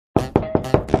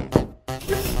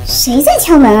谁在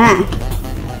敲门啊？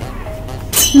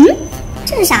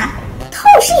这是啥？透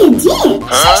视眼镜？世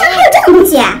上还有这种东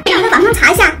西？我在网上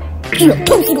查一下。具有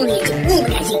透视功能眼镜，逆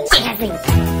不感性，健康摄影。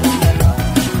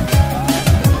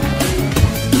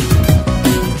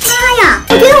妈呀！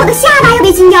我觉得我的下巴要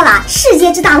被惊掉了。世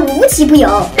界之大，无奇不有。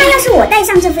那要是我戴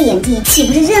上这副眼镜，岂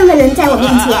不是任何人在我面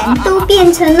前都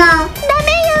变成了倒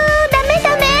霉哟，倒霉倒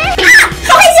霉！啊，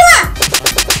好害羞啊！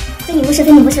非你不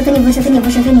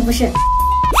是。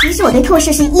其实我对透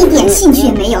视是一点兴趣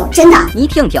也没有，真的。你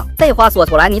听听，这话说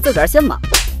出来，你自个儿信吗？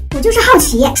我就是好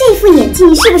奇，这副眼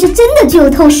镜是不是真的具有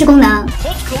透视功能？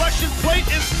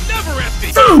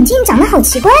这眼镜长得好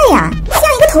奇怪呀，像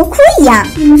一个头盔一样。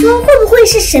你们说会不会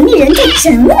是神秘人在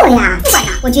整我呀？不管了，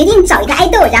我决定找一个爱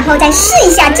豆，然后再试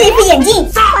一下这副眼镜。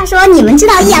话说，你们知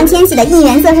道易烊千玺的应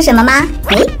援色是什么吗？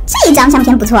哎，这张相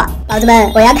片不错，宝子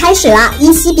们，我要开始了，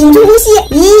一起屏住呼吸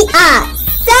，1、2、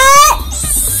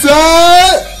3。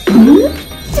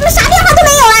怎么啥变化都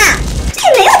没有啊？这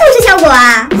也没有透视效果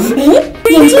啊！哎，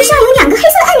眼镜上有2个黑色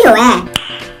的按钮哎。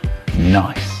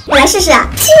Nice， 我来试试啊！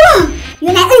哇，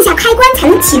原来摁下开关才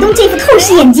能启动这副透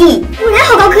视眼镜，果然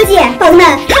好高科技！宝子们，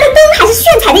它的灯还是炫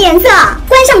彩的颜色，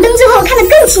关上灯之后看得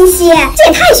更清晰，这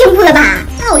也太炫酷了吧！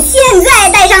那我现在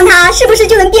戴上它，是不是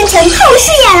就能变成透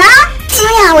视眼了？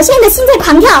妈呀，我现在的心在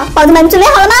狂跳！宝子们准备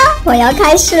好了吗？我要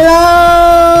开始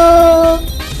喽！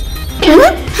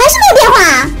还是没有变化，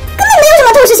根本没有什么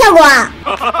透视效果啊！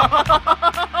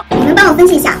你们帮我分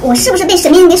析一下，我是不是被神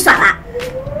秘人给耍了？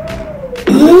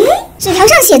纸条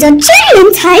上写着真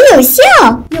人才有效，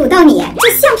有道理。这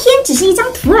相片只是一张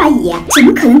图而已，怎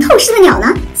么可能透视得了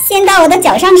呢？先到我的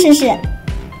脚上试试。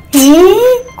裤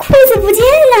子不见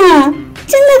了，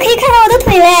真的可以看到我的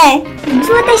腿嘞！你们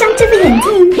说戴上这副眼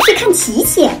镜是看琪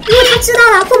琪，如果他知道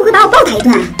了，会不会把我暴打一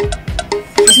顿啊？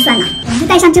还是算了，我就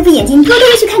戴上这副眼镜，偷偷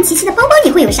的去看琪琪的包包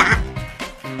里会有啥。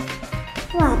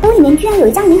哇，包里面居然有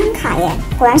一张银行卡耶，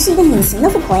果然是一个隐形的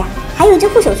富婆呀！还有一只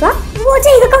护手霜。不过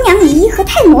这个羔羊仪和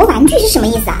泰魔玩具是什么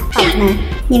意思啊？宝子们，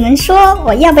你们说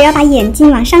我要不要把眼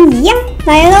镜往上移呀？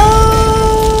来喽！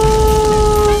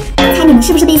刚才你们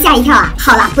是不是被吓一跳啊？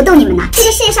好了，不逗你们了。这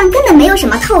个世界上根本没有什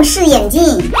么透视眼镜，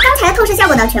刚才的透视效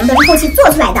果呢，全部都是后期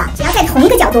做出来的。只要在同一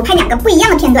个角度拍2个不一样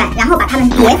的片段，然后把它们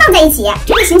叠放在一起，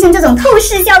就会形成这种透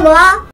视效果哦。